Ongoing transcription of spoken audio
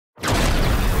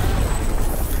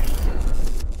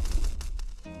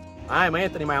I am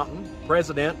Anthony Mountain,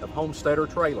 President of Homesteader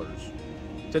Trailers.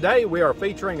 Today we are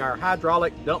featuring our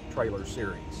hydraulic dump trailer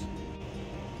series.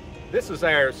 This is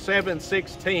our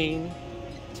 716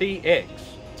 TX,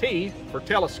 T for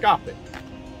telescopic.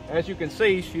 As you can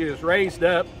see, she is raised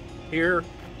up here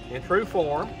in true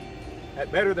form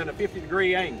at better than a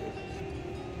 50-degree angle.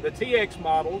 The TX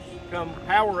models come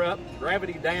power up,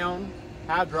 gravity down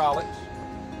hydraulics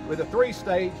with a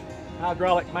 3-stage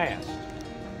hydraulic mast.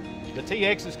 The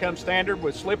TXs come standard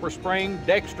with slipper spring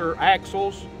Dexter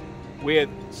axles with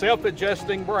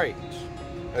self-adjusting brakes.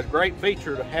 A great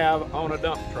feature to have on a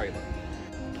dump trailer.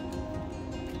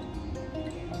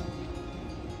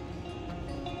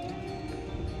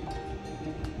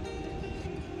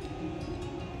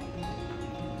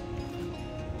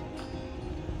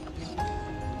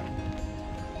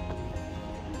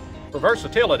 For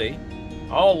versatility,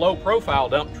 all low-profile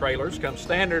dump trailers come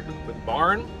standard with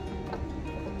barn,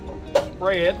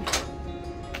 spread,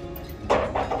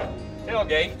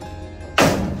 tailgate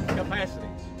capacities.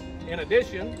 In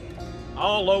addition,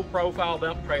 all low-profile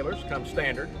dump trailers come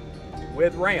standard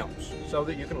with ramps so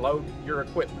that you can load your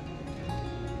equipment.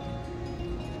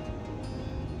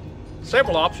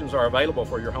 Several options are available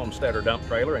for your Homesteader dump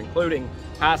trailer, including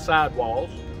high sidewalls,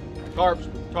 tarps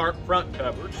with tarp front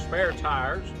covers, spare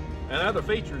tires, and other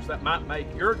features that might make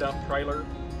your dump trailer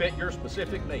fit your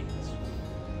specific needs.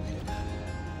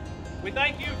 We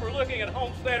thank you for looking at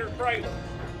Homesteader trailers,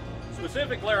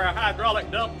 specifically our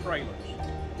hydraulic dump trailers.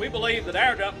 We believe that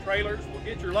our dump trailers will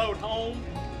get your load home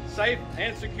safe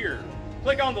and secure.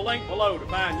 Click on the link below to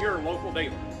find your local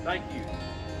dealer. Thank you.